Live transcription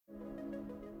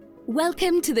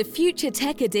Welcome to the Future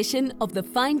Tech edition of the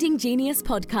Finding Genius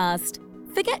podcast.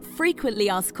 Forget frequently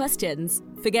asked questions,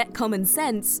 forget common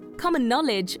sense, common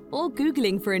knowledge, or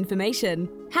Googling for information.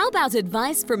 How about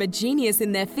advice from a genius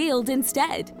in their field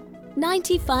instead?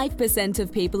 95%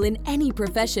 of people in any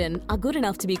profession are good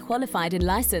enough to be qualified and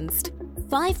licensed.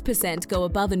 5% go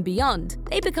above and beyond.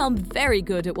 They become very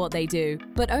good at what they do,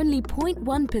 but only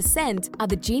 0.1% are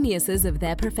the geniuses of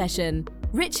their profession.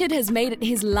 Richard has made it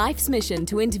his life's mission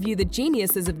to interview the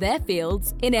geniuses of their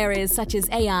fields in areas such as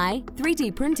AI,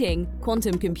 3D printing,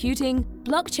 quantum computing,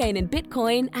 blockchain and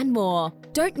Bitcoin, and more.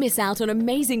 Don't miss out on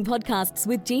amazing podcasts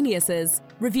with geniuses.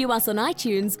 Review us on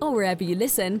iTunes or wherever you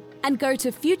listen, and go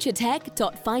to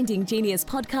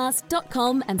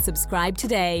futuretech.findinggeniuspodcast.com and subscribe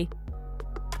today.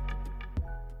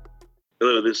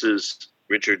 Hello, this is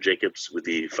Richard Jacobs with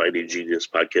the Finding Genius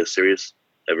podcast series.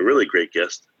 I have a really great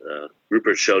guest,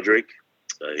 Rupert Sheldrake.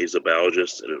 He's a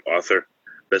biologist and an author,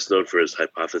 best known for his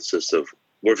hypothesis of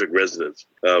morphic resonance.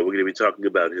 We're going to be talking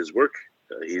about his work.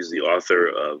 He's the author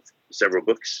of several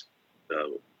books.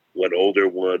 One older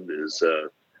one is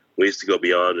Ways to Go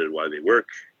Beyond and Why They Work,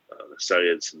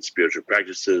 Science and Spiritual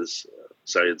Practices,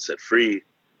 Science Set Free,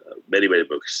 many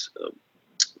books.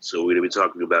 So we're going to be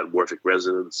talking about morphic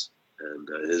resonance and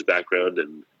his background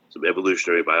and some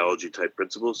evolutionary biology type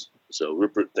principles. So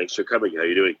Rupert, thanks for coming. How are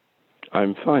you doing?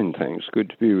 I'm fine, thanks. Good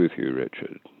to be with you,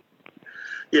 Richard.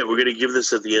 Yeah, we're going to give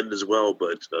this at the end as well,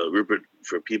 but Rupert,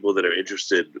 for people that are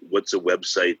interested, what's a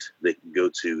website they can go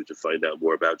to find out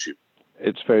more about you?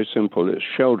 It's very simple. It's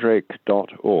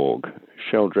sheldrake.org.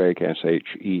 Sheldrake,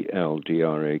 S-H-E-L-D-R-A-K-E.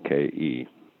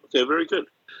 Okay, very good.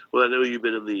 Well, I know you've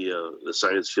been in the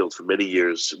science field for many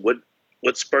years. What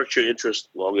sparked your interest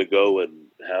long ago,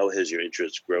 and how has your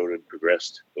interest grown and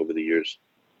progressed over the years?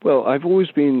 Well, I've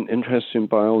always been interested in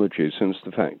biology since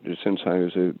I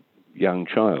was a young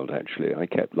child, actually. I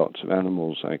kept lots of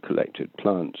animals. I collected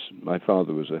plants. My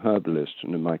father was a herbalist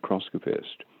and a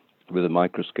microscopist with a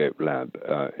microscope lab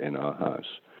in our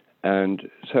house.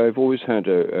 And so I've always had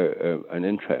an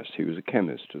interest. He was a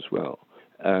chemist as well.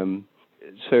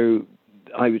 So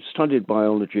I studied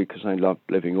biology because I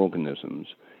loved living organisms.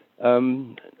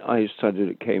 I studied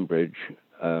at Cambridge,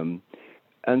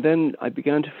 and then I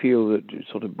began to feel that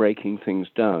sort of breaking things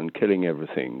down, killing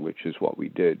everything, which is what we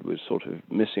did, was sort of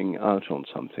missing out on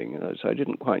something. So I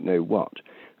didn't quite know what.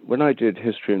 When I did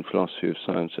history and philosophy of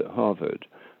science at Harvard,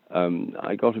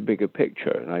 I got a bigger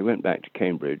picture, and I went back to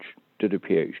Cambridge, did a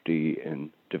PhD in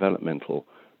developmental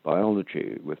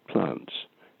biology with plants.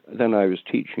 Then I was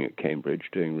teaching at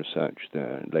Cambridge, doing research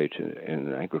there, and later in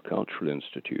an agricultural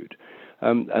institute.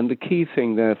 And the key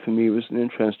thing there for me was an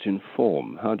interest in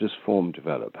form. How does form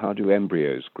develop? How do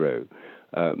embryos grow?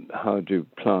 How do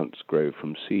plants grow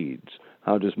from seeds?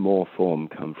 How does more form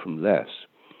come from less?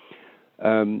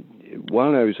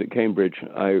 While I was at Cambridge,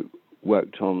 I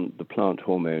worked on the plant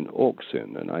hormone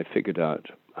auxin, and I figured out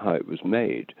how it was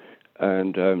made,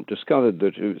 and discovered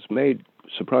that it was made,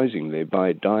 surprisingly,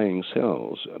 by dying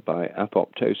cells, by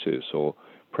apoptosis or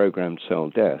programmed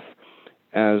cell death.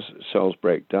 As cells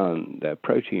break down, their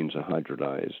proteins are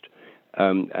hydrolyzed,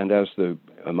 and as the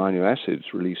amino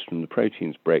acids released from the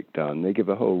proteins break down, they give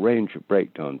a whole range of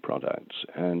breakdown products.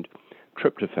 And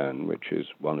tryptophan, which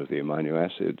is one of the amino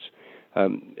acids,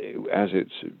 as it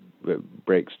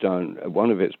breaks down, one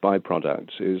of its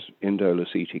byproducts is indole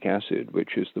acetic acid,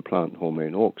 which is the plant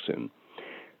hormone auxin.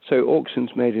 So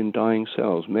auxin's made in dying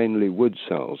cells, mainly wood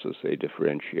cells as they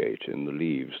differentiate in the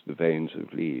leaves, the veins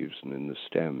of leaves, and in the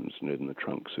stems, and in the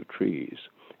trunks of trees,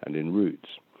 and in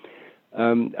roots.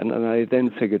 And I then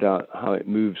figured out how it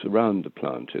moves around the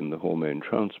plant in the hormone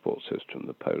transport system,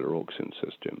 the polar auxin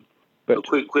system. But a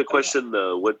quick question,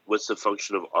 what's the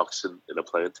function of auxin in a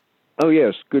plant? Oh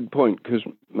yes, good point, because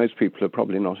most people are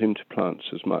probably not into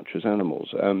plants as much as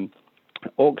animals.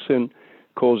 Auxin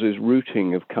causes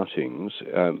rooting of cuttings.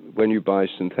 When you buy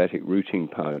synthetic rooting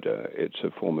powder, it's a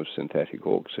form of synthetic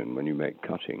auxin when you make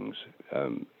cuttings,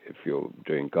 if you're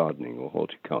doing gardening or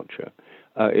horticulture.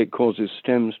 It causes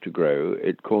stems to grow.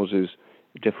 It causes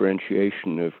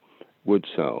differentiation of wood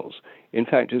cells. In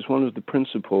fact, it's one of the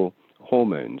principal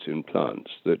hormones in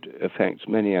plants that affects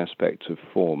many aspects of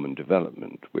form and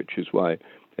development, which is why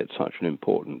it's such an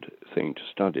important thing to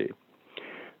study.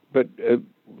 But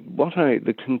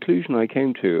the conclusion I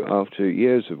came to after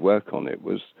years of work on it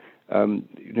was,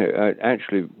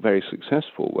 actually very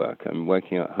successful work. I'm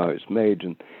working out how it's made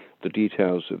and the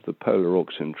details of the polar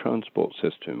auxin transport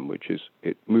system, which is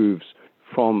it moves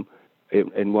from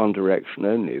in one direction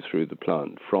only through the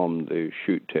plant, from the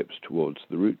shoot tips towards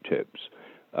the root tips.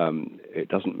 it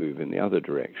doesn't move in the other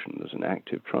direction. There's an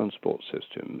active transport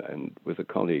system, and with a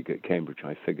colleague at Cambridge,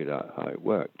 I figured out how it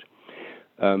worked.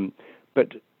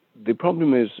 But the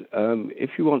problem is,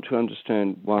 if you want to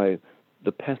understand why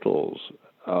the petals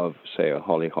of, say, a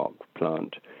hollyhock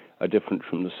plant are different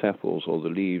from the sepals or the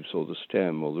leaves or the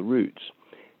stem or the roots,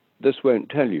 this won't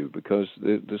tell you, because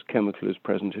this chemical is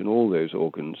present in all those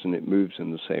organs and it moves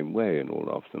in the same way in all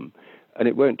of them. And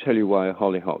it won't tell you why a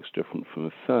hollyhock's different from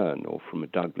a fern or from a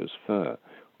Douglas fir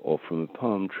or from a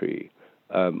palm tree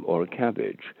or a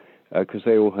cabbage, because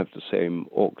they all have the same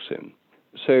auxin.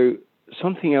 So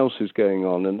something else is going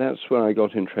on, and that's where I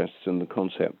got interested in the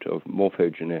concept of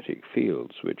morphogenetic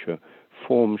fields, which are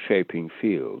form-shaping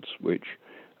fields, which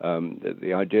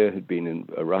the idea had been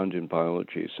around in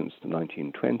biology since the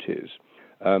 1920s.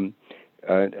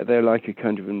 They're like a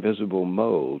kind of invisible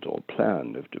mold or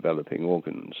plan of developing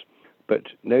organs, but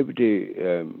nobody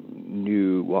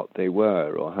knew what they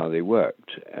were or how they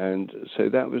worked. And so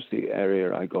that was the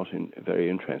area I got very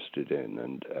interested in,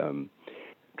 and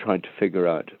tried to figure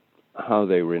out how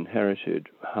they were inherited,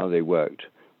 how they worked,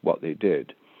 what they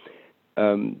did.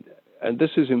 And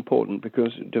this is important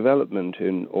because development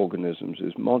in organisms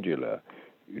is modular.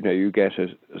 You know, you get a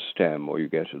stem, or you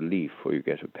get a leaf, or you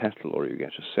get a petal, or you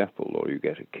get a sepal, or you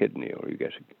get a kidney, or you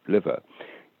get a liver.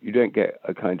 You don't get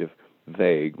a kind of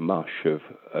vague mush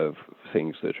of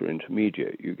things that are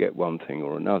intermediate. You get one thing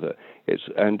or another.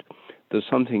 And there's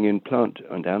something in plant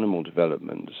and animal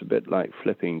development. It's a bit like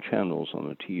flipping channels on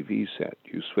a TV set.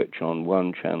 You switch on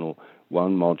one channel,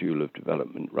 one module of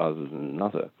development rather than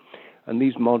another. And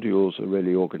these modules are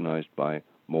really organized by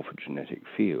morphogenetic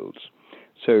fields.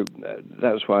 So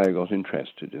that's why I got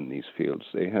interested in these fields.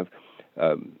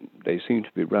 They seem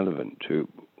to be relevant to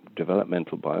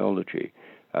developmental biology,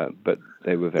 but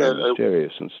they were very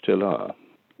mysterious and still are.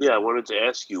 Yeah, I wanted to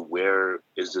ask you, where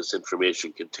is this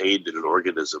information contained in an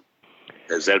organism?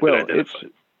 Has that been identified?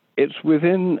 It's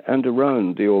within and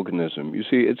around the organism. You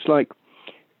see, it's like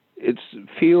its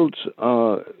fields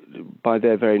are, by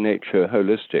their very nature,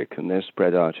 holistic, and they're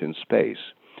spread out in space.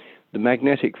 The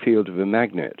magnetic field of a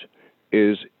magnet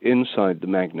is inside the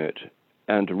magnet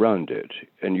and around it,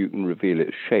 and you can reveal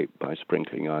its shape by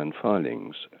sprinkling iron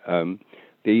filings.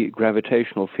 The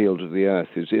gravitational field of the Earth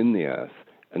is in the Earth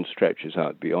and stretches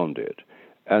out beyond it.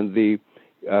 And the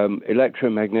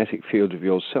electromagnetic field of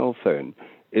your cell phone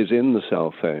is in the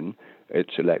cell phone.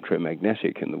 It's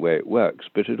electromagnetic in the way it works,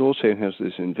 but it also has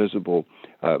this invisible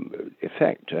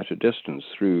effect at a distance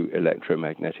through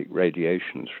electromagnetic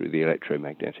radiation, through the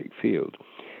electromagnetic field.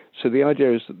 So the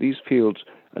idea is that these fields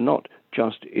are not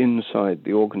just inside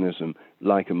the organism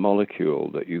like a molecule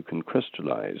that you can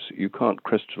crystallize. You can't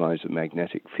crystallize a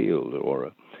magnetic field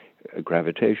or a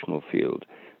gravitational field.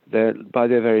 They're, by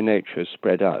their very nature,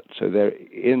 spread out. So they're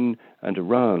in and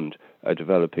around a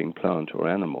developing plant or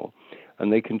animal.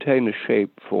 And they contain a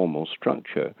shape, form, or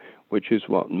structure, which is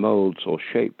what molds or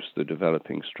shapes the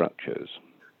developing structures.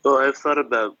 Well, I've thought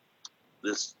about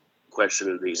this question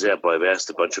and example. I've asked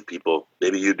a bunch of people.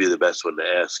 Maybe you'd be the best one to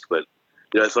ask. But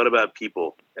I thought about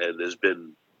people, and there's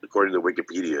been, according to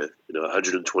Wikipedia,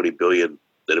 120 billion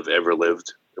that have ever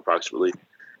lived, approximately.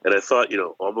 And I thought,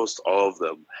 almost all of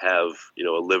them have,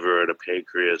 a liver and a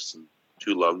pancreas and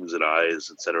 2 lungs and eyes,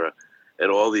 etc.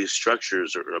 And all these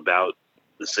structures are about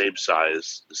the same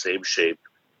size, the same shape,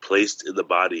 placed in the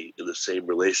body in the same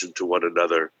relation to one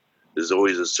another. There's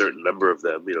always a certain number of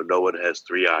them. No one has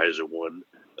 3 eyes or 1,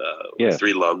 or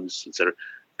 3 lungs, etc.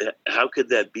 How could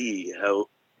that be? How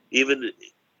even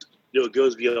it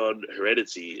goes beyond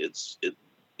heredity. It's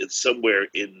somewhere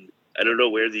in. I don't know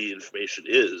where the information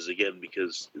is, again,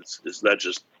 because it's not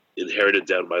just inherited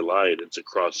down my line. It's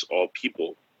across all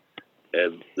people.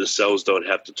 And the cells don't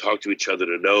have to talk to each other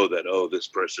to know that, this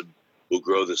person will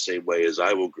grow the same way as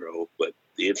I will grow. But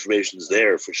the information's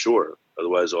there for sure.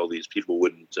 Otherwise, all these people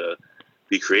wouldn't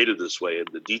be created this way. And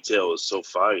the detail is so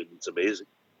fine. It's amazing.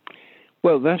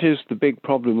 Well, that is the big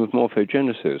problem with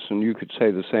morphogenesis, and you could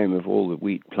say the same of all the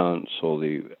wheat plants or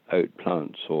the oat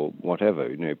plants or whatever,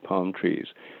 palm trees.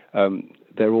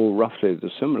 They're all roughly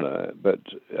similar, but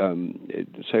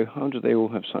so how do they all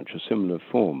have such a similar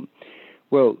form?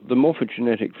 Well, the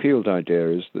morphogenetic field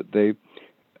idea is that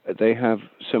they have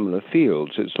similar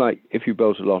fields. It's like if you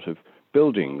built a lot of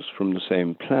buildings from the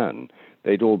same plan,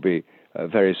 they'd all be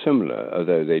very similar,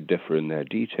 although they differ in their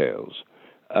details.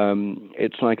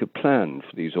 It's like a plan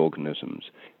for these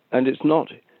organisms. And it's not,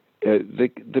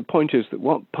 the point is that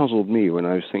what puzzled me when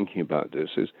I was thinking about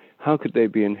this is how could they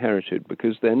be inherited?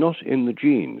 Because they're not in the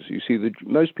genes. You see,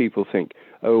 most people think,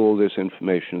 all this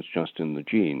information is just in the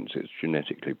genes, it's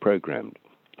genetically programmed.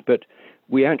 But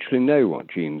we actually know what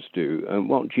genes do, and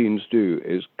what genes do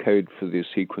is code for the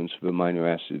sequence of amino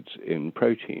acids in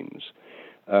proteins.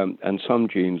 And some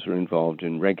genes are involved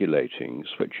in regulating,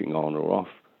 switching on or off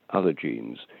other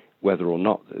genes, whether or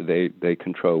not they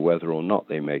control whether or not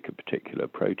they make a particular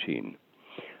protein.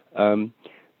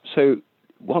 So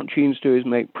what genes do is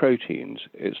make proteins.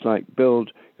 It's like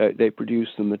they produce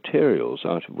the materials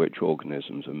out of which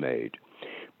organisms are made.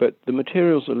 But the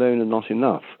materials alone are not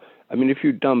enough. I mean, if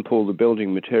you dump all the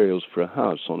building materials for a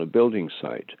house on a building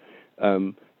site,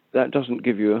 that doesn't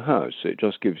give you a house. It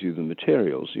just gives you the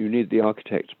materials. You need the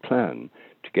architect's plan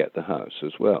to get the house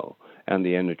as well, and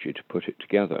the energy to put it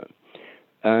together.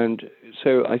 And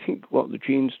so I think what the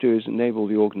genes do is enable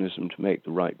the organism to make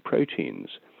the right proteins,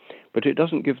 but it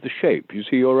doesn't give the shape. You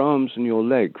see, your arms and your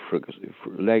legs,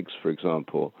 for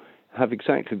example, have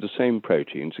exactly the same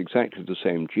proteins, exactly the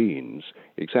same genes,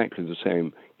 exactly the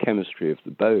same chemistry of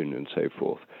the bone and so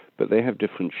forth, but they have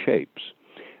different shapes.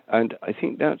 And I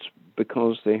think that's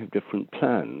because they have different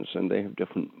plans and they have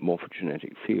different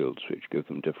morphogenetic fields which give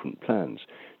them different plans.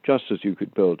 Just as you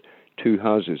could build two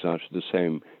houses out of the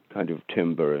same kind of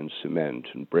timber and cement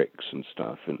and bricks and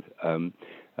stuff, and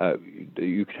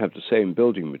you could have the same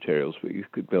building materials, but you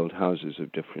could build houses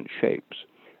of different shapes.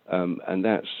 And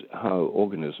that's how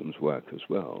organisms work as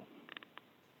well.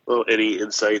 Well, any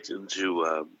insight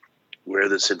into where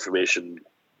this information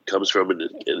comes from and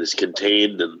is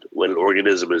contained, and when an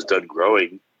organism is done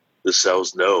growing, the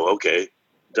cells know, okay,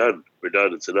 done, we're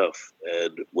done, it's enough.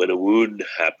 And when a wound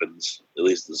happens, at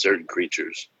least in certain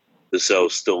creatures, the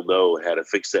cells still know how to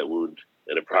fix that wound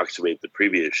and approximate the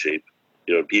previous shape.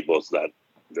 You know, in people, it's not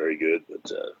very good,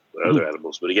 but other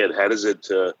animals. But again, how does it...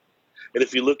 and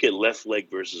if you look at left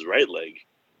leg versus right leg,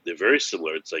 they're very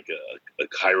similar. It's like a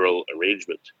chiral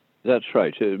arrangement. That's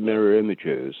right, mirror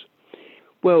images.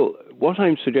 Well, what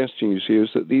I'm suggesting, you see, is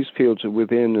that these fields are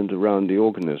within and around the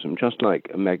organism, just like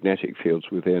a magnetic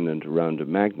field's within and around a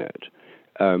magnet.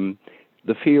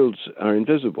 The fields are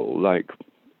invisible, like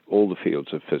all the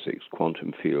fields of physics,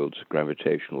 quantum fields,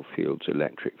 gravitational fields,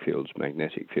 electric fields,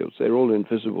 magnetic fields. They're all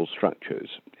invisible structures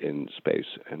in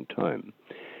space and time.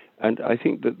 And I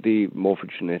think that the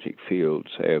morphogenetic field,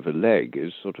 say, of a leg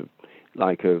is sort of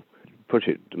like put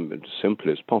it in the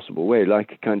simplest possible way,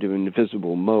 like a kind of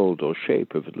invisible mold or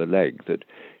shape of the leg that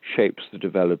shapes the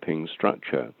developing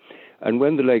structure. And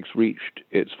when the leg's reached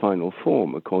its final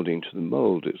form, according to the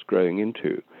mold it's growing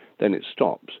into, then it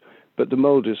stops. But the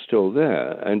mold is still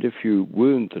there, and if you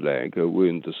wound the leg or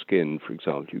wound the skin, for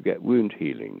example, you get wound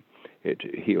healing. It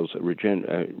heals,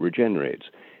 regenerates.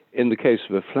 In the case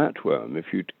of a flatworm,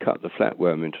 if you cut the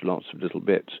flatworm into lots of little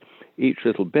bits, each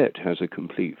little bit has a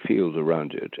complete field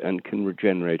around it and can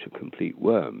regenerate a complete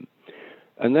worm.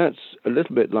 And that's a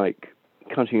little bit like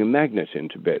cutting a magnet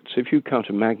into bits. If you cut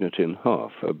a magnet in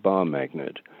half, a bar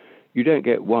magnet, you don't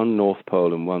get one north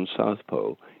pole and one south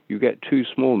pole. You get two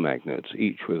small magnets,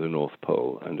 each with a north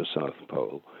pole and a south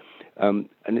pole. And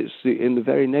it's in the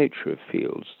very nature of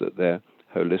fields that they're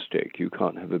holistic. You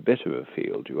can't have a bit of a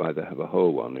field. You either have a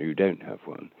whole one or you don't have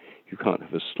one. You can't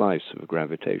have a slice of a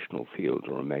gravitational field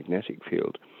or a magnetic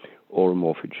field or a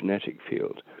morphogenetic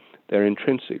field. They're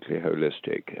intrinsically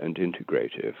holistic and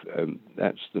integrative.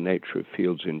 That's the nature of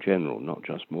fields in general, not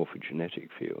just morphogenetic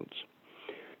fields.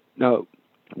 Now,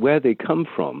 where they come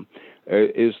from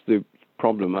is the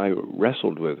problem I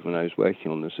wrestled with when I was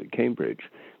working on this at Cambridge.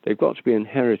 They've got to be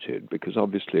inherited because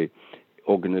obviously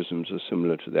organisms are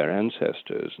similar to their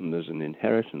ancestors and there's an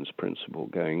inheritance principle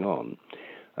going on.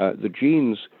 The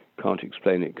genes can't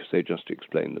explain it because they just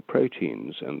explain the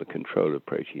proteins and the control of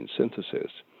protein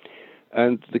synthesis.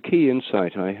 And the key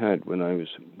insight I had when I was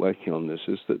working on this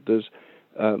is that there's,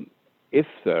 if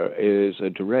there is a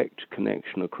direct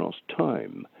connection across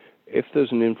time, if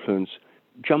there's an influence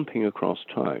jumping across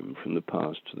time from the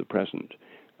past to the present,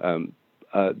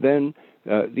 then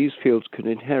these fields can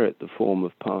inherit the form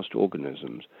of past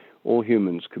organisms. All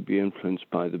humans could be influenced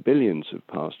by the billions of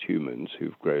past humans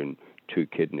who've grown 2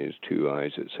 kidneys, 2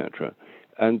 eyes, etc.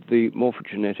 And the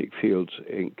morphogenetic fields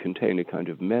contain a kind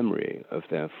of memory of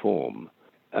their form.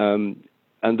 And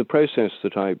the process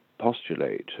that I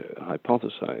postulate,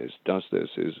 hypothesize, does this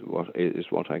is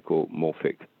what I call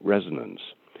morphic resonance.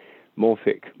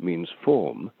 Morphic means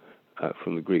form,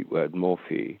 from the Greek word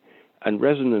morphe, and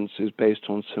resonance is based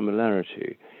on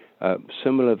similarity.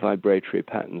 Similar vibratory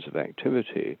patterns of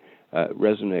activity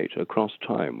resonate across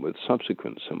time with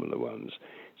subsequent similar ones.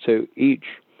 So each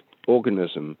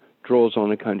organism draws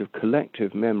on a kind of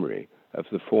collective memory of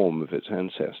the form of its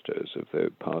ancestors, of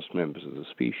the past members of the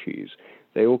species.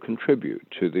 They all contribute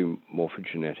to the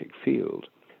morphogenetic field.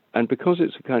 And because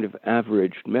it's a kind of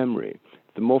averaged memory,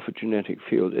 the morphogenetic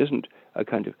field isn't a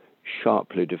kind of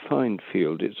sharply defined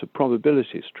field. It's a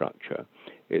probability structure.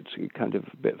 It's kind of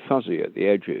a bit fuzzy at the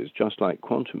edges, just like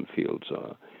quantum fields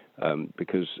are,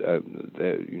 because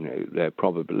they're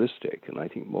probabilistic, and I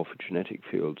think morphogenetic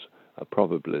fields are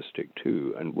probabilistic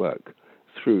too and work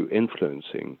through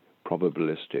influencing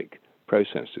probabilistic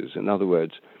processes. In other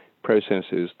words,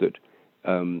 processes that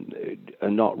are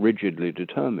not rigidly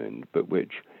determined, but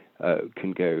which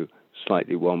can go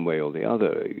slightly one way or the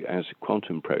other, as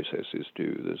quantum processes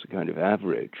do. There's a kind of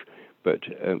average, but,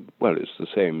 it's the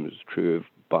same is true of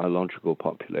biological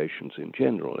populations in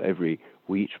general. Every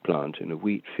wheat plant in a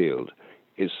wheat field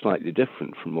is slightly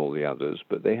different from all the others,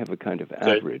 but they have a kind of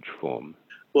average form.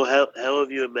 Well, how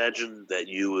have you imagined that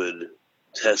you would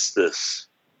test this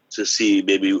to see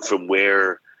maybe from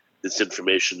where this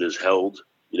information is held?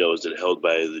 Is it held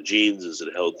by the genes? Is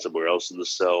it held somewhere else in the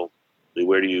cell? I mean,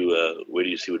 where do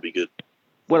you see would be good?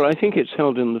 Well, I think it's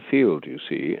held in the field, you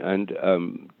see, and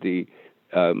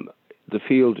the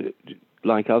field,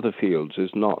 like other fields,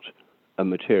 is not a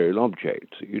material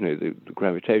object. The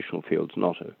gravitational field's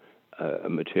not a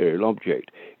material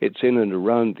object. It's in and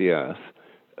around the Earth,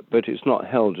 but it's not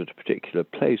held at a particular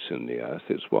place in the Earth.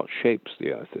 It's what shapes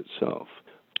the Earth itself.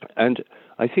 And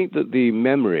I think that the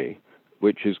memory,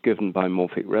 which is given by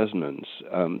morphic resonance,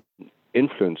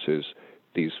 influences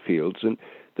these fields. And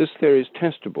this theory is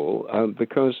testable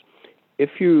because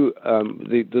if you,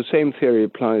 the same theory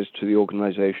applies to the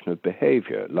organization of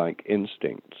behavior, like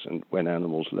instincts and when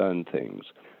animals learn things.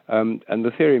 And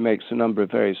the theory makes a number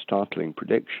of very startling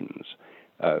predictions,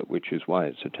 which is why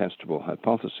it's a testable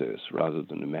hypothesis rather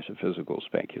than a metaphysical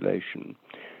speculation.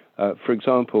 For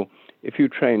example, if you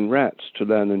train rats to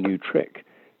learn a new trick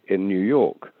in New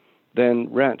York,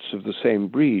 then rats of the same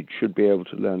breed should be able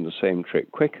to learn the same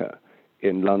trick quicker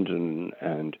in London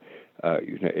and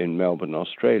in Melbourne,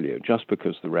 Australia, just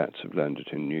because the rats have learned it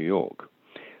in New York.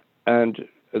 And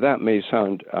that may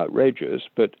sound outrageous,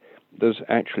 but there's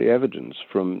actually evidence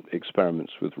from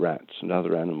experiments with rats and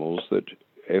other animals that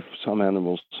if some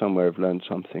animals somewhere have learned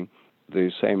something,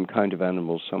 the same kind of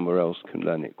animals somewhere else can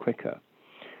learn it quicker.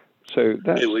 So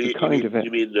that's the kind of...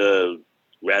 You mean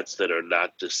rats that are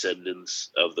not descendants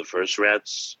of the first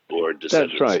rats, or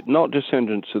descendants? That's right, not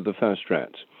descendants of the first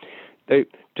rats.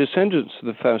 Descendants of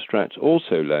the first rats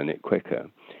also learn it quicker,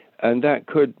 and that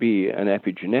could be an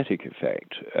epigenetic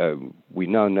effect. We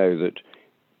now know that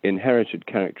inherited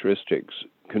characteristics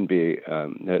can be,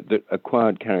 that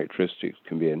acquired characteristics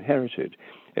can be inherited.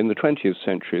 In the 20th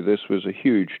century, this was a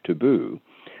huge taboo.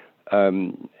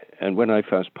 And when I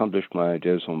first published my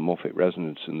ideas on morphic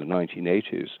resonance in the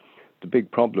 1980s, the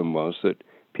big problem was that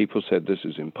people said this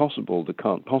is impossible. There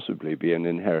can't possibly be an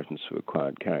inheritance of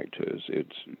acquired characters.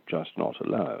 It's just not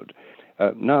allowed.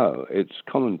 Now it's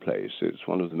commonplace. It's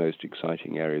one of the most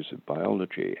exciting areas of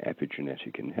biology,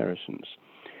 epigenetic inheritance.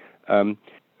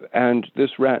 And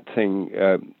this rat thing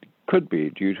could be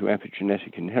due to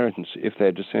epigenetic inheritance if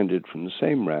they're descended from the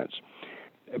same rats.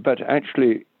 But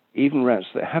actually, even rats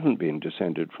that haven't been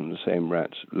descended from the same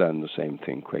rats learn the same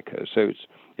thing quicker. So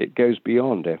it goes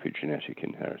beyond epigenetic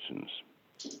inheritance.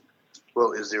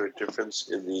 Well, is there a difference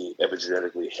in the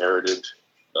epigenetically herited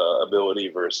ability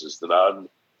versus the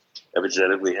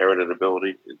non-epigenetically herited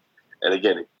ability? And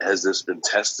again, has this been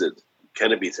tested?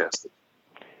 Can it be tested?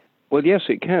 Well, yes,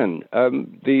 it can.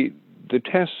 The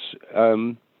tests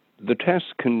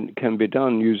can be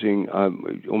done using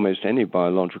almost any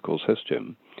biological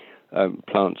system,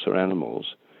 plants or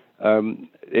animals.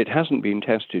 It hasn't been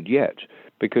tested yet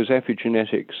because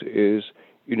epigenetics is,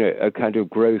 a kind of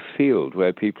growth field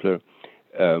where people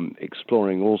are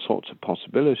exploring all sorts of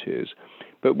possibilities.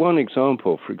 But one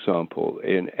example, for example,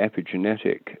 in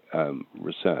epigenetic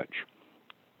research,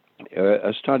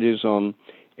 are studies on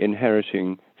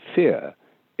inheriting fear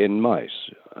in mice.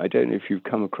 I don't know if you've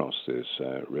come across this,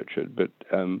 Richard, but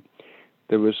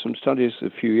there were some studies a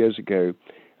few years ago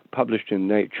published in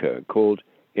Nature called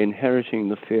Inheriting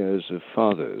the Fears of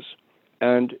Fathers.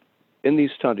 And in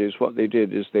these studies, what they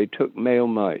did is they took male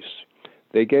mice,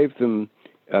 they gave them,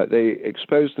 they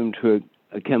exposed them to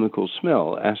a chemical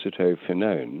smell,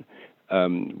 acetophenone,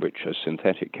 which is a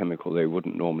synthetic chemical they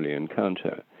wouldn't normally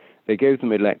encounter. They gave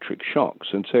them electric shocks,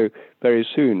 and so very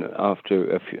soon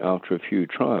after a few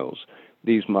trials,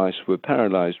 these mice were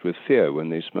paralyzed with fear when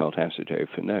they smelt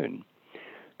acetophenone.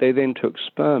 They then took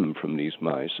sperm from these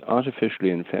mice, artificially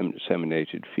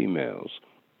inseminated females,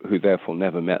 who therefore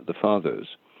never met the fathers,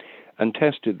 and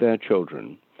tested their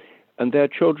children. And their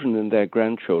children and their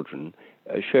grandchildren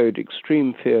showed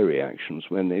extreme fear reactions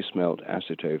when they smelt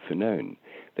acetophenone.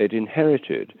 They'd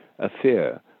inherited a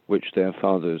fear which their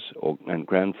fathers and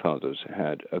grandfathers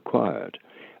had acquired.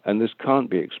 And this can't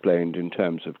be explained in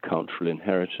terms of cultural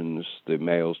inheritance, the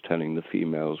males telling the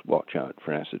females, watch out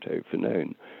for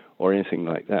acetophenone, or anything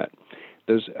like that.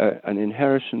 There's an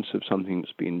inheritance of something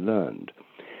that's been learned.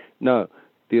 Now,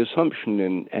 the assumption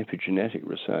in epigenetic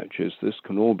research is this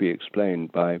can all be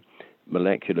explained by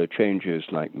molecular changes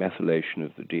like methylation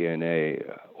of the DNA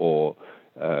or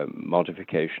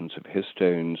modifications of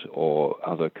histones or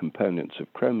other components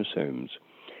of chromosomes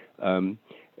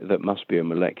that must be a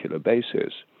molecular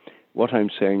basis. What I'm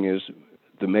saying is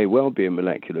there may well be a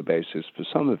molecular basis for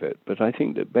some of it, but I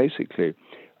think that basically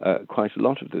quite a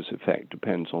lot of this effect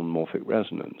depends on morphic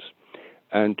resonance.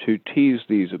 And to tease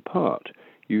these apart,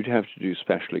 you'd have to do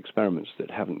special experiments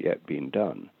that haven't yet been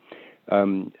done.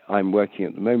 I'm working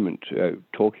at the moment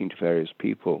talking to various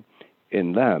people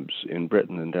in labs in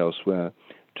Britain and elsewhere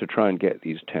to try and get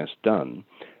these tests done.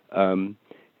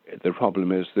 The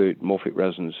problem is that morphic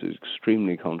resonance is an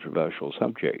extremely controversial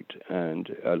subject, and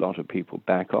a lot of people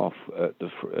back off at the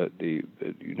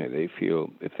they feel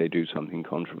if they do something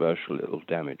controversial, it'll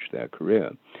damage their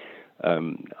career.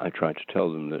 I try to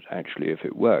tell them that actually if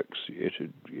it works, it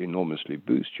would enormously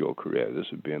boost your career.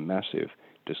 This would be a massive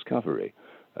discovery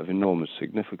of enormous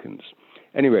significance.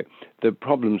 Anyway, the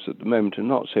problems at the moment are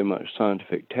not so much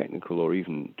scientific, technical, or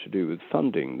even to do with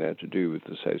funding. They're to do with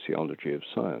the sociology of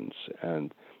science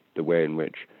and the way in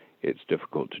which it's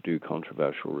difficult to do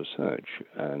controversial research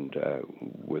and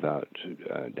without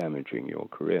damaging your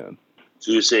career.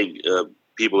 So you're saying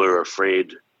people are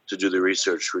afraid to do the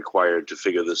research required to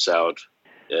figure this out?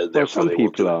 Well, some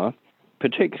people are,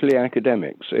 particularly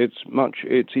academics.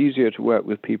 It's easier to work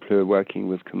with people who are working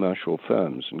with commercial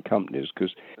firms and companies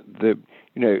because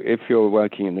if you're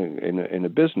working in a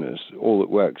business, all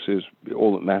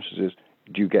that matters is,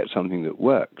 do you get something that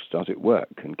works? Does it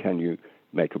work? And can you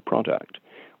make a product?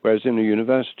 Whereas in a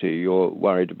university, you're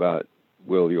worried about,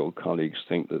 will your colleagues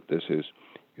think that this is,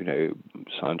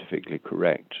 scientifically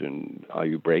correct, and are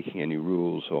you breaking any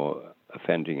rules or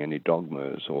offending any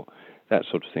dogmas or that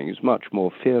sort of thing? It's much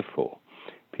more fearful.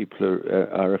 People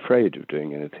are afraid of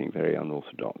doing anything very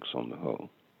unorthodox on the whole.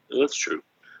 That's true.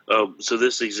 So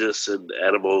this exists in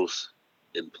animals,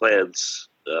 in plants.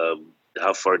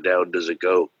 How far down does it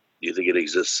go? Do you think it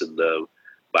exists in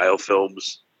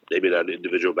biofilms? Maybe not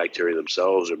individual bacteria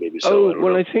themselves, or maybe so.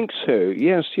 I think so.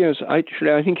 Yes.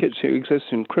 Actually, I think it exists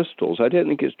in crystals. I don't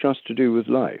think it's just to do with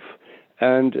life.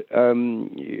 And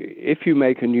if you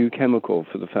make a new chemical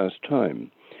for the first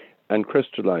time and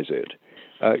crystallize it,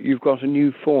 you've got a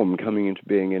new form coming into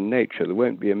being in nature. There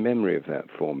won't be a memory of that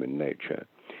form in nature.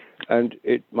 And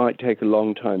it might take a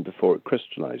long time before it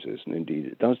crystallizes, and indeed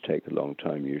it does take a long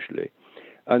time usually.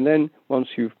 And then once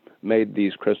you've made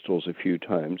these crystals a few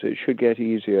times, it should get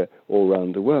easier all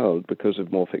around the world because of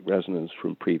morphic resonance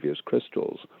from previous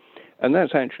crystals. And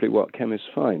that's actually what chemists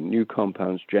find. New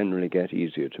compounds generally get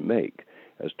easier to make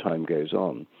as time goes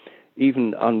on.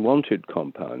 Even unwanted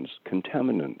compounds,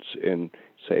 contaminants in,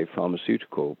 say,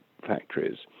 pharmaceutical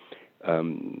factories.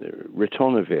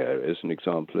 Ritonavir is an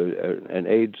example, an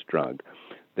AIDS drug.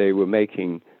 They were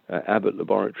making Abbott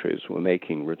Laboratories were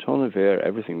making ritonavir,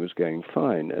 everything was going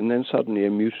fine, and then suddenly a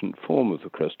mutant form of the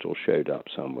crystal showed up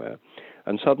somewhere.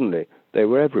 And suddenly they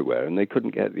were everywhere, and they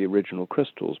couldn't get the original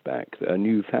crystals back. A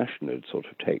new fashion had sort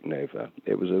of taken over.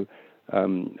 It was a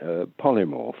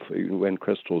polymorph. When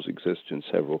crystals exist in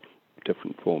several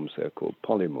different forms, they're called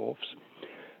polymorphs.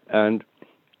 And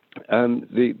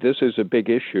this is a big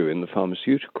issue in the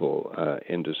pharmaceutical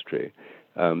industry.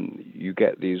 You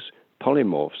get these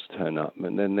polymorphs turn up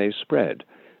and then they spread.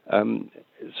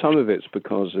 Some of it's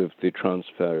because of the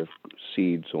transfer of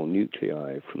seeds or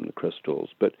nuclei from the crystals,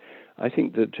 but I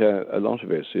think that a lot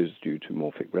of it is due to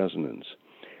morphic resonance.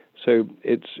 So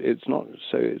it's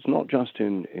not just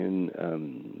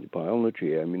in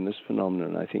biology. I mean, this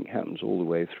phenomenon I think happens all the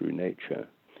way through nature,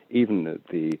 even at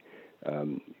the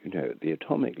the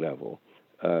atomic level.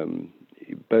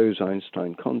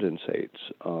 Bose-Einstein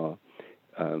condensates are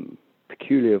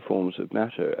peculiar forms of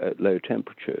matter at low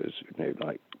temperatures,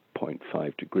 like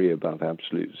 0.5 degree above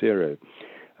absolute zero.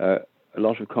 A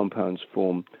lot of compounds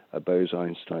form a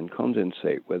Bose-Einstein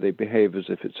condensate where they behave as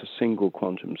if it's a single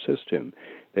quantum system.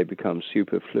 They become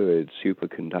superfluid,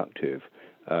 superconductive.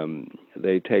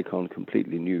 They take on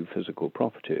completely new physical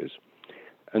properties.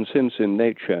 And since in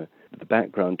nature the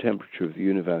background temperature of the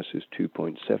universe is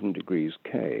 2.7 degrees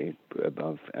K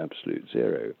above absolute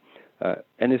zero,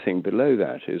 anything below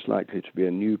that is likely to be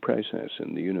a new process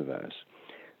in the universe.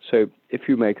 So if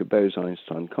you make a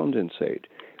Bose-Einstein condensate,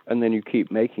 and then you keep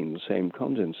making the same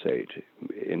condensate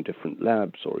in different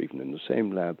labs or even in the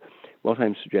same lab, what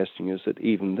I'm suggesting is that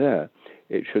even there,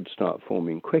 it should start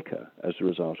forming quicker as a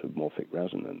result of morphic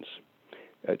resonance.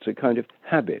 It's a kind of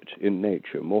habit in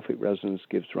nature. Morphic resonance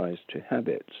gives rise to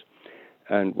habits.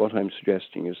 And what I'm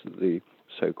suggesting is that the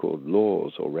so-called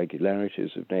laws or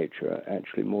regularities of nature are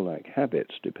actually more like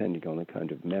habits, depending on a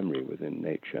kind of memory within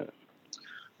nature.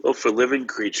 Well, for living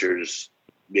creatures,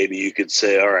 maybe you could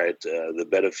say, all right, the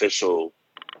beneficial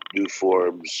new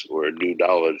forms or new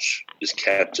knowledge is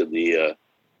kept in the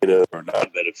or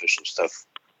non-beneficial stuff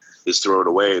is thrown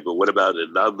away. But what about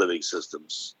in non-living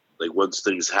systems? Like once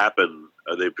things happen,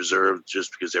 are they preserved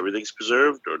just because everything's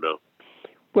preserved or no?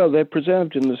 Well, they're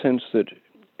preserved in the sense that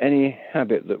any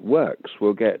habit that works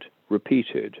will get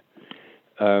repeated.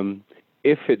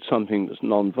 If it's something that's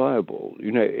non-viable,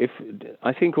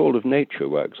 I think all of nature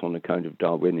works on a kind of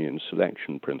Darwinian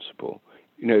selection principle.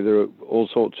 There are all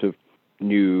sorts of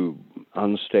new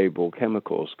unstable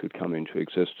chemicals could come into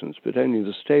existence, but only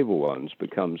the stable ones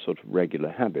become sort of regular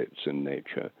habits in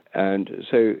nature. And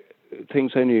so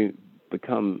things only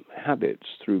become habits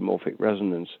through morphic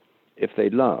resonance if they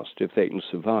last, if they can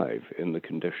survive in the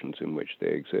conditions in which they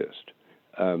exist.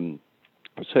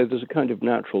 So there's a kind of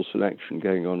natural selection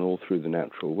going on all through the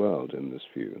natural world in this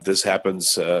view. This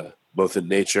happens both in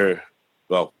nature,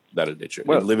 well, not in nature,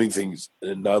 in living things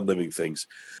and in non-living things.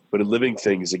 But in living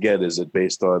things, again, is it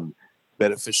based on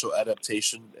beneficial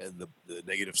adaptation and the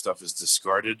negative stuff is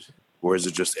discarded? Or is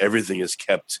it just everything is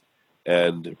kept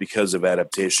and because of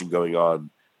adaptation going on,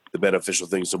 the beneficial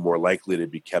things are more likely to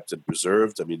be kept and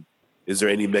preserved? I mean, is there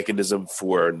any mechanism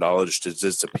for knowledge to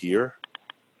disappear?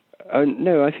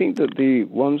 No, I think that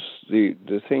once the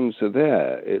things are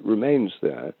there, it remains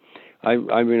there. I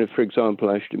mean, for example,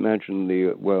 I should imagine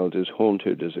the world is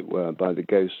haunted, as it were, by the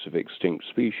ghosts of extinct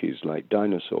species like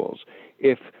dinosaurs.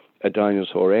 If a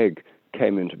dinosaur egg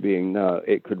came into being now,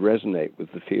 it could resonate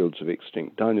with the fields of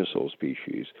extinct dinosaur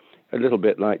species, a little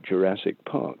bit like Jurassic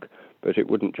Park, but it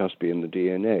wouldn't just be in the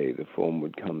DNA. The form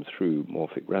would come through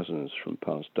morphic resonance from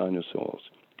past dinosaurs.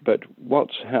 But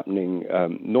what's happening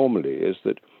normally is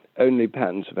that only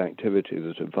patterns of activity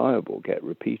that are viable get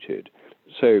repeated.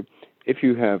 So if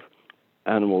you have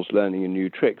animals learning a new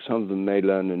trick, some of them may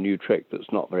learn a new trick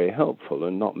that's not very helpful,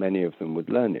 and not many of them would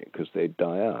learn it because they'd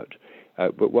die out.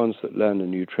 But ones that learn a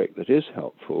new trick that is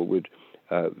helpful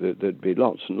there'd be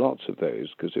lots and lots of those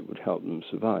because it would help them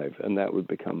survive, and that would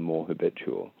become more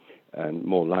habitual and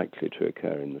more likely to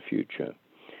occur in the future.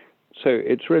 So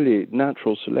it's really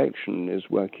natural selection is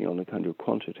working on a kind of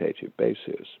quantitative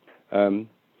basis.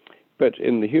 But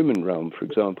in the human realm, for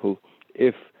example,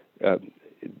 if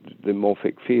the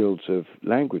morphic fields of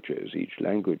languages, each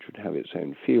language would have its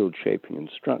own field shaping and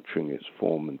structuring its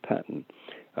form and pattern.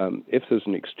 If there's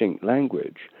an extinct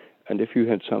language, and if you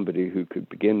had somebody who could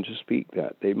begin to speak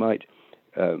that, they might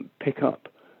pick up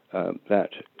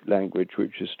that language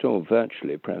which is still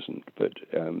virtually present, but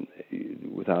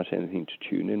without anything to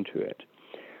tune into it.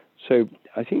 So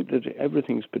I think that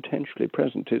everything's potentially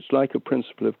present. It's like a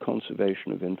principle of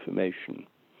conservation of information.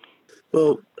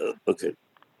 Well, okay.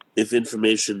 If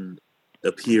information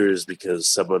appears because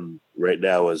someone right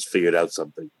now has figured out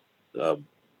something,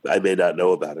 I may not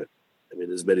know about it. I mean,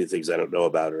 there's many things I don't know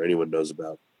about or anyone knows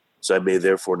about. So I may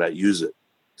therefore not use it.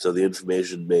 So the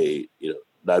information may,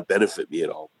 not benefit me at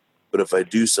all. But if I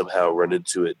do somehow run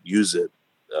into it, use it,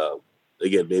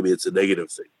 again, maybe it's a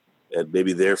negative thing. And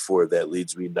maybe therefore that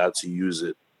leads me not to use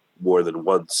it more than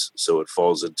once. So it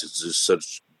falls into just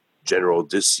such general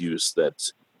disuse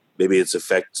that maybe its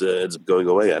effect ends up going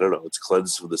away. I don't know. It's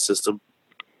cleansed from the system.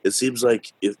 It seems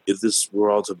like if this were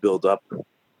all to build up,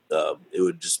 it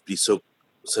would just be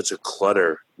such a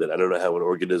clutter that I don't know how an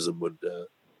organism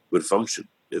would function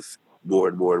if more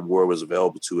and more and more was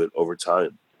available to it over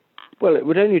time. Well, it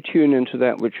would only tune into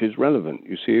that which is relevant.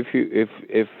 You see,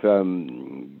 if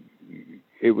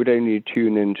it would only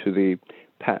tune into the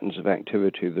patterns of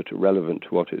activity that are relevant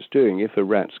to what it's doing. If a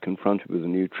rat's confronted with a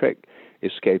new trick,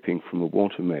 escaping from a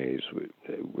water maze,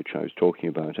 which I was talking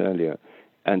about earlier,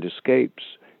 and escapes,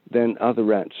 then other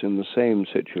rats in the same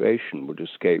situation would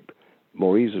escape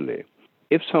more easily.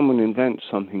 If someone invents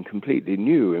something completely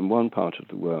new in one part of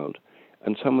the world,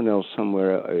 and someone else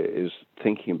somewhere is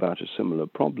thinking about a similar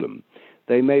problem,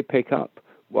 they may pick up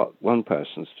what one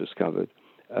person's discovered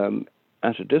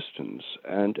at a distance.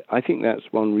 And I think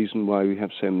that's one reason why we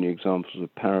have so many examples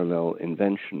of parallel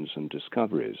inventions and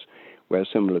discoveries, where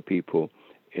similar people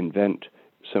invent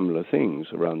similar things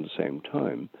around the same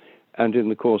time. And in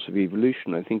the course of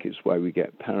evolution, I think it's why we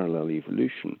get parallel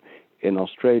evolution. In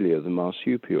Australia, the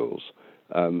marsupials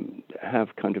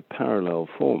have kind of parallel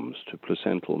forms to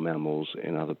placental mammals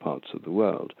in other parts of the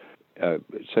world.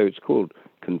 So it's called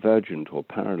convergent or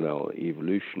parallel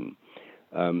evolution.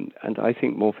 And I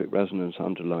think morphic resonance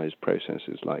underlies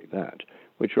processes like that,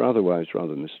 which are otherwise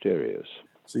rather mysterious.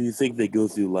 So you think they go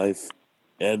through life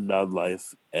and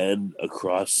non-life and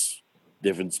across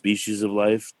different species of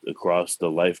life, across the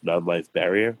life-non-life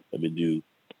barrier? I mean, do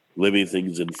living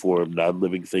things inform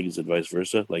non-living things and vice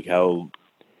versa? Like, how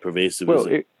pervasive is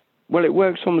it? It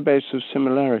works on the basis of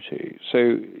similarity.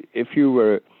 So if you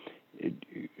were,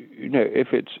 if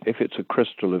it's a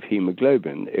crystal of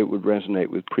hemoglobin, it would resonate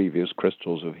with previous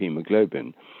crystals of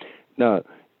hemoglobin. Now,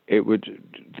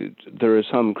 there are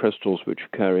some crystals which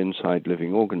occur inside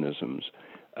living organisms,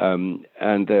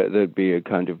 and there'd be a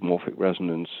kind of morphic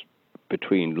resonance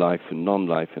between life and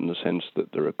non-life in the sense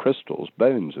that there are crystals.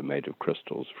 Bones are made of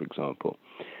crystals, for example.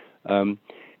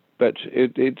 But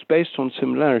it's based on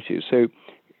similarities. So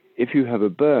if you have a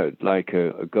bird like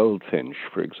a goldfinch,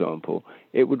 for example,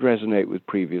 it would resonate with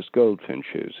previous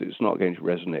goldfinches. It's not going to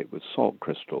resonate with salt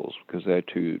crystals because they're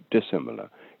too dissimilar.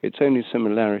 It's only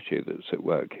similarity that's at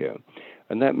work here.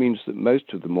 And that means that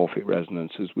most of the morphic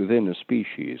resonance is within a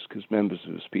species because members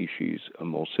of a species are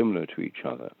more similar to each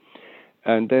other.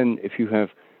 And then if you have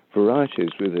varieties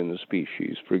within a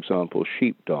species, for example,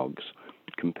 sheepdogs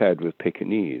compared with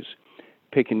Pekingese,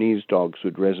 Pekingese dogs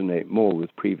would resonate more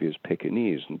with previous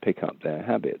Pekingese and pick up their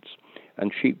habits,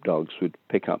 and sheepdogs would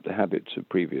pick up the habits of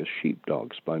previous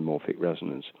sheepdogs by morphic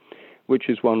resonance, which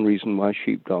is one reason why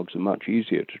sheepdogs are much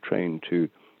easier to train to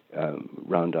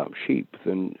round up sheep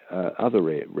than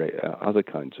other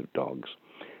kinds of dogs,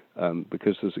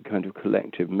 because there's a kind of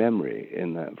collective memory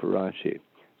in that variety.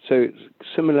 So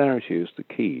similarity is the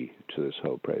key to this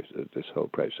whole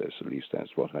process. At least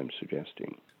that's what I'm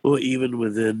suggesting. Well, even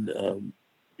within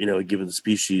a given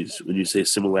species, when you say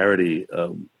similarity,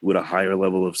 would a higher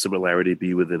level of similarity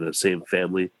be within the same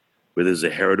family, where there's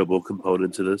a heritable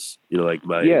component to this? Like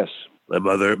yes, my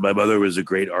mother was a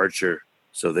great archer,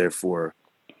 so therefore,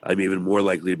 I'm even more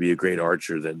likely to be a great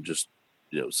archer than just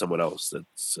someone else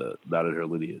that's not in her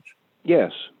lineage.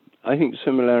 Yes, I think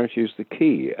similarity is the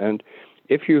key, and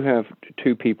if you have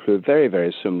two people who are very,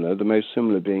 very similar, the most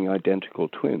similar being identical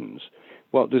twins,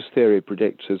 what this theory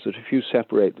predicts is that if you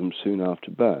separate them soon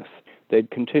after birth, they'd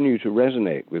continue to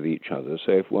resonate with each other.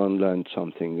 So if one learned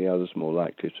something, the other's more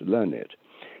likely to learn it.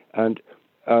 And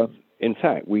in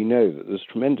fact, we know that there's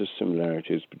tremendous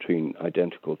similarities between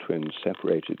identical twins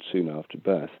separated soon after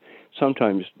birth,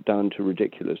 sometimes down to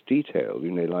ridiculous detail,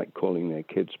 like calling their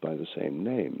kids by the same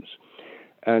names.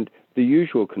 And the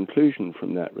usual conclusion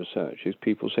from that research is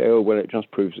people say, it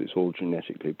just proves it's all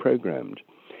genetically programmed.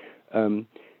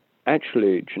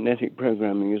 Actually, genetic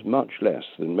programming is much less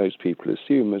than most people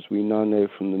assume, as we now know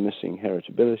from the missing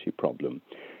heritability problem.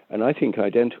 And I think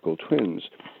identical twins,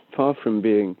 far from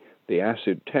being the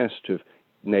acid test of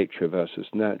nature versus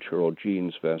nurture or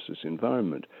genes versus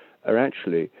environment, are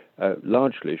actually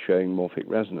largely showing morphic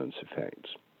resonance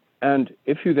effects. And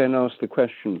if you then ask the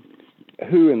question,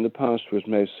 who in the past was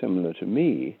most similar to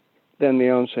me, then the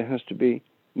answer has to be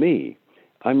me.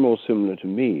 I'm more similar to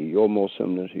me, you're more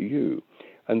similar to you.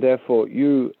 And therefore,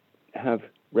 you have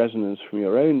resonance from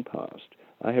your own past.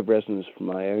 I have resonance from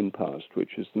my own past,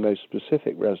 which is the most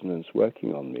specific resonance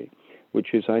working on me,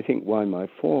 which is, I think, why my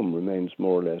form remains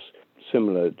more or less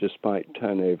similar despite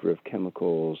turnover of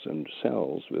chemicals and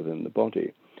cells within the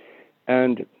body.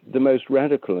 And the most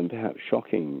radical and perhaps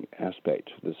shocking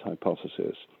aspect of this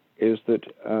hypothesis is that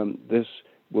this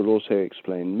will also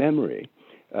explain memory.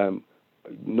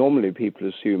 Normally, people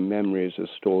assume memories are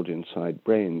stored inside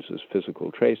brains as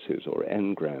physical traces or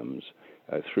engrams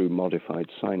through modified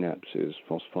synapses,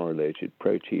 phosphorylated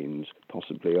proteins,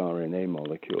 possibly RNA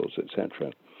molecules,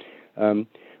 etc.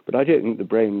 But I don't think the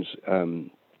brain's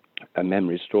a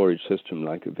memory storage system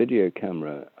like a video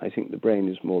camera. I think the brain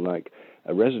is more like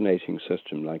a resonating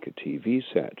system like a TV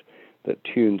set that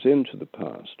tunes into the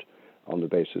past on the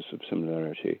basis of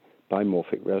similarity by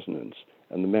morphic resonance,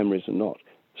 and the memories are not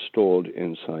stored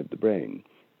inside the brain.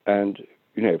 And,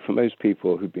 for most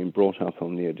people who've been brought up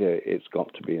on the idea it's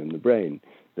got to be in the brain,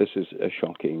 this is a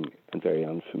shocking and very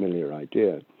unfamiliar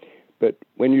idea. But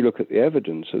when you look at the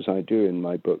evidence, as I do in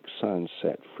my book Science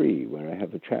Set Free, where I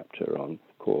have a chapter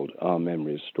called Are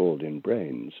Memories Stored in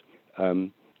Brains,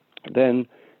 then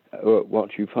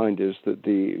what you find is that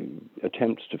the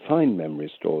attempts to find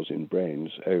memory stores in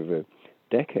brains over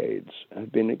decades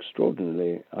have been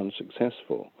extraordinarily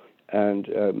unsuccessful. And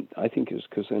I think it's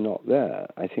because they're not there.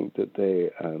 I think that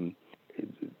the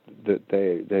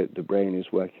brain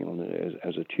is working on it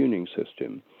as a tuning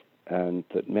system, and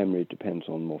that memory depends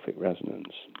on morphic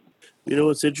resonance. You know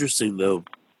what's interesting though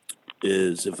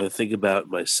is if I think about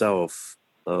myself,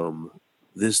 um,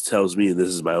 this tells me, and this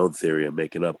is my own theory I'm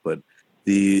making up, but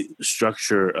the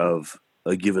structure of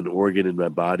a given organ in my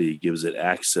body gives it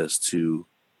access to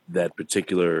that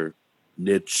particular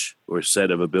niche or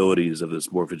set of abilities of this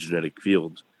morphogenetic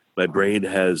field. My brain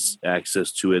has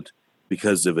access to it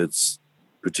because of its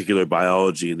particular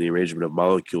biology and the arrangement of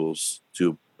molecules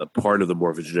to a part of the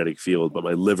morphogenetic field, but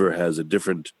my liver has a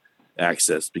different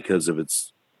access because of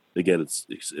its, again,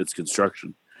 its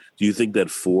construction. Do you think that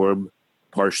form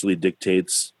partially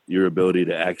dictates your ability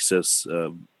to access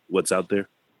what's out there?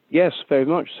 Yes, very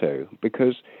much so,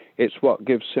 because it's what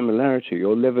gives similarity.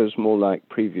 Your liver's more like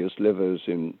previous livers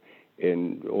in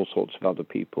all sorts of other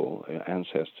people,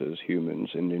 ancestors, humans,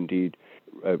 and indeed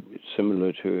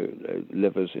similar to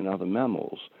livers in other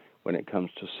mammals when it comes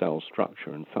to cell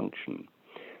structure and function.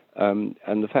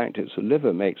 And the fact it's a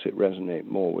liver makes it resonate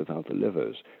more with other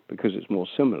livers because it's more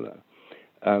similar.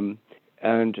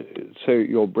 And so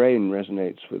your brain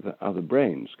resonates with other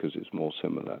brains because it's more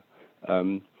similar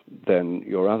than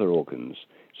your other organs.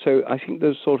 So I think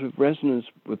there's sort of resonance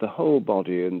with the whole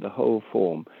body and the whole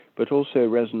form, but also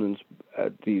resonance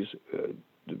at the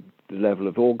level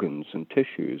of organs and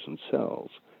tissues and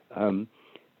cells.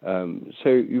 So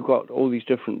you've got all these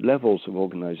different levels of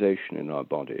organization in our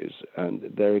bodies,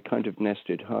 and they're a kind of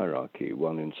nested hierarchy,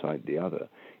 one inside the other.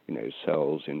 You know,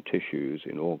 cells in tissues,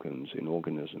 in organs, in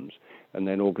organisms, and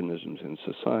then organisms in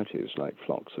societies like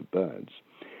flocks of birds.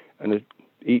 And at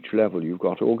each level, you've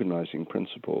got organizing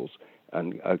principles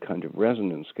and a kind of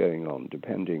resonance going on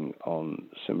depending on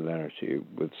similarity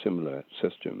with similar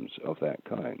systems of that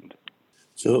kind.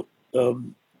 So, how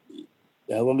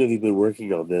long have you been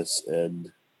working on this,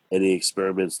 and any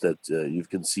experiments that you've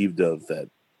conceived of that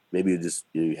maybe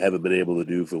you haven't been able to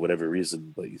do for whatever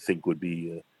reason, but you think would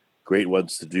be great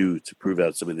ones to do to prove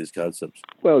out some of these concepts?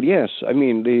 Well, yes. I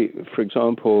mean, for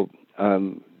example,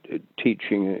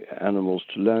 teaching animals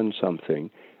to learn something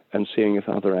and seeing if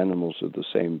other animals of the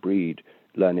same breed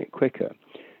learn it quicker.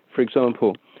 For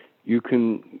example, you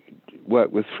can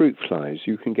work with fruit flies.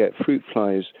 You can get fruit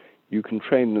flies, you can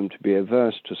train them to be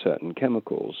averse to certain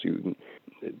chemicals. You can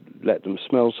let them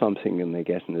smell something and they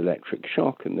get an electric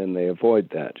shock, and then they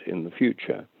avoid that in the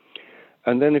future.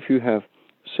 And then if you have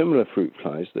similar fruit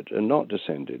flies that are not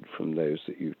descended from those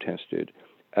that you've tested,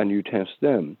 and you test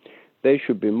them, they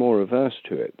should be more averse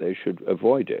to it. They should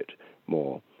avoid it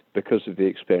more because of the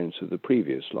experience of the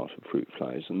previous lot of fruit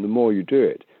flies. And the more you do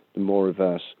it, the more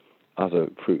averse other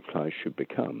fruit flies should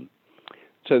become.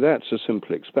 So that's a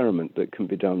simple experiment that can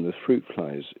be done with fruit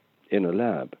flies in a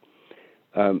lab.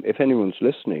 If anyone's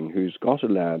listening who's got a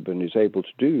lab and is able to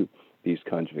do these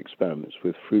kinds of experiments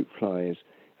with fruit flies,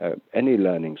 any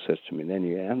learning system in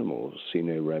any animal,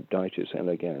 Caenorhabditis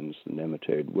elegans, the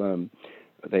nematode worm,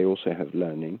 they also have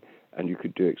learning, and you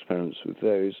could do experiments with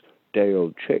those.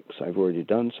 Day-old chicks, I've already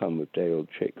done some with day-old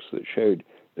chicks that showed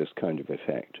this kind of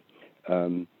effect.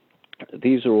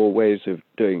 These are all ways of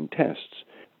doing tests.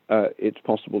 It's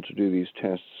possible to do these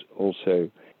tests also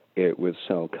with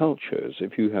cell cultures.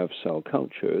 If you have cell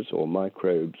cultures or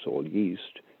microbes or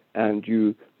yeast, and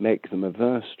you make them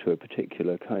averse to a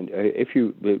particular kind, if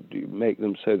you make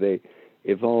them so they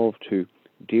evolve to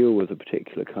deal with a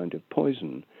particular kind of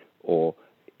poison or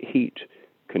heat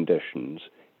conditions,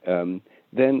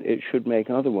 then it should make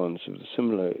other ones of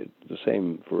the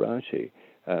same variety,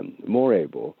 more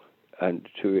able and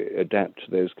to adapt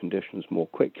to those conditions more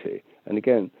quickly. And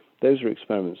again, those are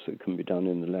experiments that can be done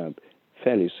in the lab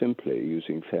fairly simply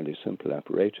using fairly simple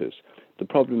apparatus. The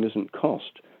problem isn't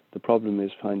cost. The problem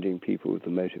is finding people with the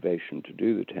motivation to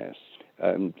do the tests.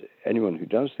 And anyone who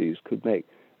does these could make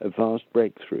a vast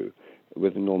breakthrough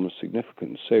with enormous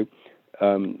significance. So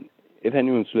if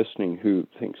anyone's listening who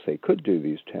thinks they could do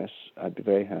these tests, I'd be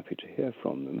very happy to hear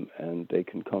from them, and they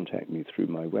can contact me through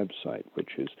my website, which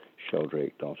is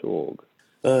sheldrake.org.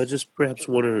 Just perhaps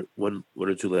one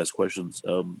or two last questions.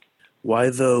 Why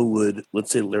though would,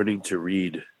 let's say, learning to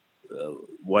read?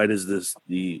 Why does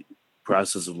the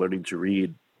process of learning to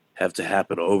read have to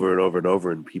happen over and over and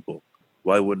over in people?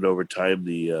 Why wouldn't over time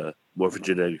the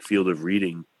morphogenetic field of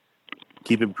reading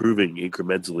keep improving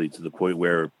incrementally to the point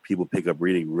where people pick up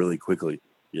reading really quickly?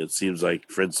 It seems like,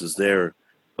 for instance, a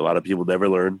lot of people never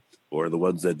learn, or the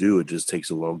ones that do, it just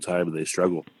takes a long time and they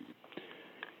struggle.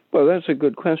 Well, that's a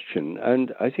good question,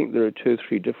 and I think there are 2 or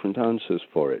 3 different answers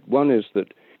for it. One is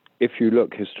that if you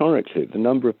look historically, the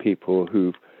number of people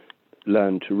who've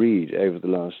learned to read over the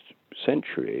last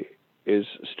century is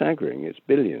staggering. It's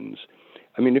billions.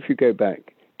 I mean, if you go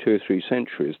back 2 or 3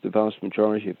 centuries, the vast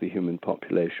majority of the human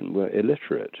population were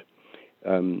illiterate,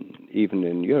 even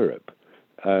in Europe.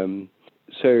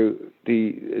 So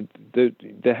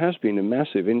there has been a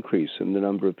massive increase in the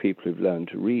number of people who've learned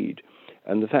to read,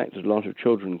 and the fact that a lot of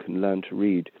children can learn to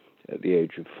read at the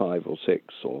age of 5 or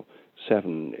 6 or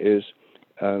 7 is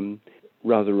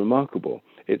rather remarkable.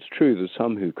 It's true there's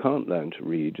some who can't learn to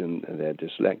read and they're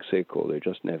dyslexic or they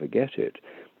just never get it.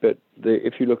 But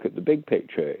if you look at the big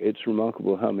picture, it's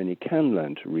remarkable how many can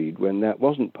learn to read when that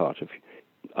wasn't part of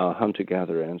our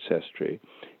hunter-gatherer ancestry.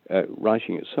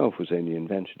 Writing itself was only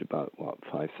invented about,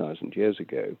 5,000 years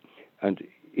ago. And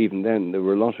even then, there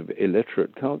were a lot of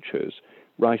illiterate cultures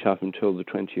right up until the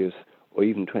 20th or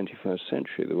even 21st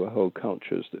century. There were whole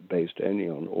cultures that based only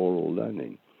on oral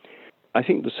learning. I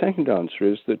think the second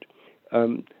answer is that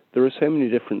there are so many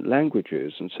different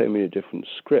languages and so many different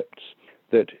scripts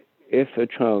that if a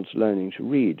child's learning to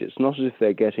read, it's not as if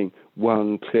they're getting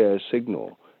one clear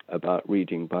signal about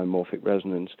reading by morphic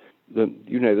resonance.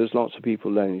 There's lots of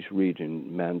people learning to read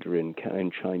in Mandarin,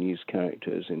 in Chinese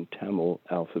characters, in Tamil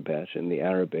alphabet, in the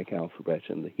Arabic alphabet,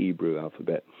 in the Hebrew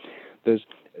alphabet. There's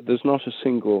not a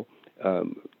single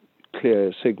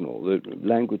clear signal. The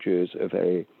languages are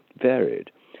very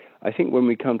varied. I think when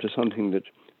we come to something that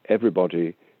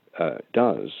everybody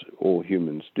does, all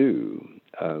humans do,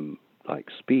 like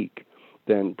speak,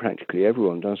 then practically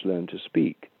everyone does learn to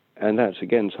speak. And that's,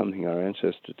 again, something our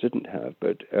ancestors didn't have.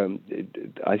 But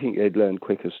I think they'd learn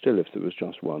quicker still if there was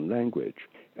just one language.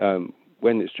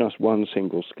 When it's just one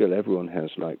single skill everyone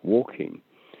has, like walking,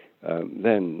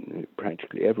 then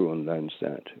practically everyone learns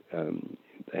that.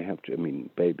 They have to,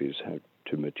 babies have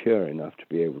to mature enough to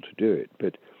be able to do it.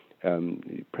 But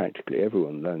practically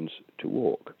everyone learns to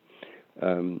walk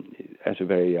at a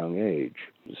very young age.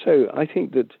 So I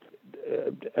think that,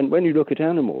 and when you look at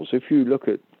animals, if you look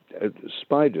at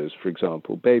spiders, for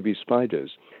example, baby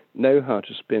spiders know how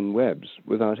to spin webs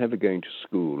without ever going to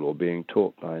school or being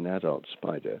taught by an adult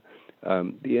spider.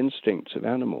 The instincts of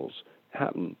animals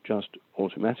happen just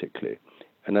automatically.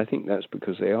 And I think that's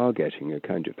because they are getting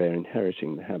they're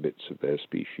inheriting the habits of their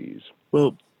species.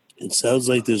 Well, it sounds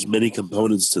like there's many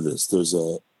components to this. There's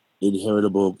a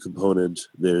inheritable component.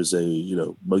 There's a,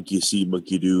 monkey see,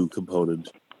 monkey do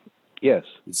component. Yes.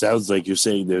 It sounds like you're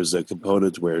saying there's a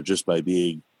component where just by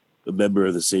being a member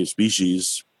of the same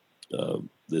species,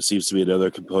 there seems to be another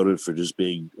component for just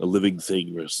being a living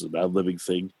thing versus a non-living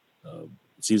thing.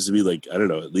 It seems to be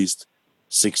at least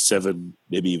 6, 7,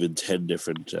 maybe even 10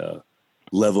 different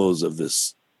levels of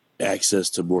this access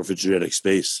to morphogenetic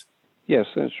space. Yes,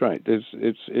 that's right.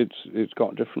 It's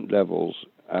got different levels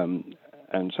and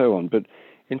so on. But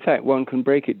in fact, one can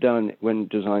break it down when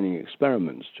designing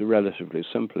experiments to relatively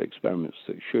simple experiments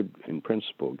that should, in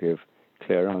principle, give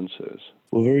clear answers.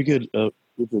 Well, very good.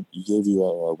 Rupert, you gave you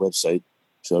our website,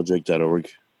 sheldrake.org,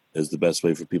 as the best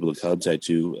way for people to contact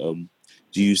you.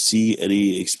 Do you see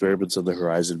any experiments on the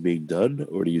horizon being done,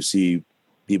 or do you see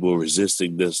people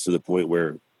resisting this to the point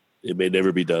where it may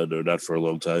never be done or not for a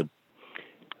long time?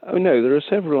 Oh, no, there are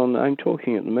several. I'm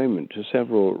talking at the moment to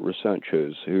several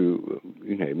researchers who,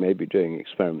 may be doing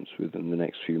experiments within the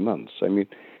next few months. The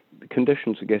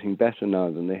conditions are getting better now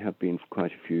than they have been for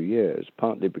quite a few years,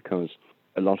 partly because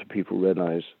a lot of people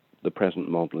realize the present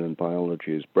model in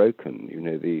biology is broken.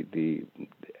 The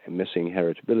missing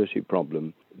heritability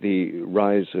problem, the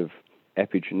rise of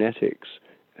epigenetics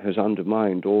has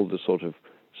undermined all the sort of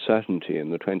certainty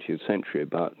in the 20th century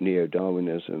about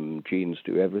neo-Darwinism, genes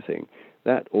do everything.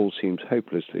 That all seems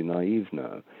hopelessly naive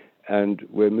now. And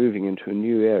we're moving into a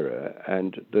new era,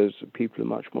 and people are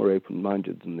much more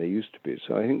open-minded than they used to be.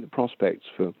 So I think the prospects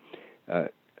for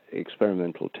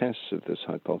experimental tests of this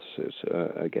hypothesis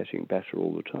are getting better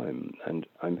all the time. And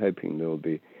I'm hoping there will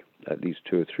be at least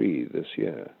 2 or 3 this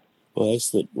year. Well,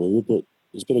 excellent. Well, Rupert,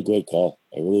 it's been a great call.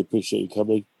 I really appreciate you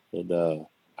coming, and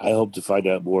I hope to find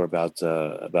out more about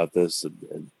this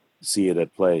and see it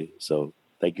at play. So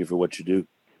thank you for what you do.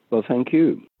 Well, thank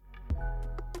you.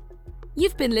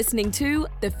 You've been listening to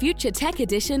the Future Tech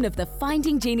edition of the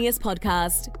Finding Genius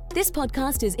podcast. This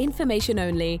podcast is information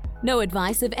only. No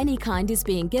advice of any kind is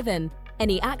being given.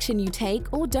 Any action you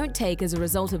take or don't take as a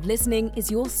result of listening is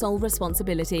your sole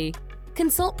responsibility.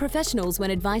 Consult professionals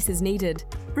when advice is needed.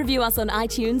 Review us on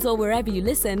iTunes or wherever you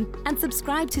listen, and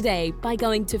subscribe today by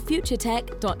going to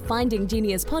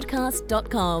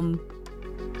futuretech.findinggeniuspodcast.com.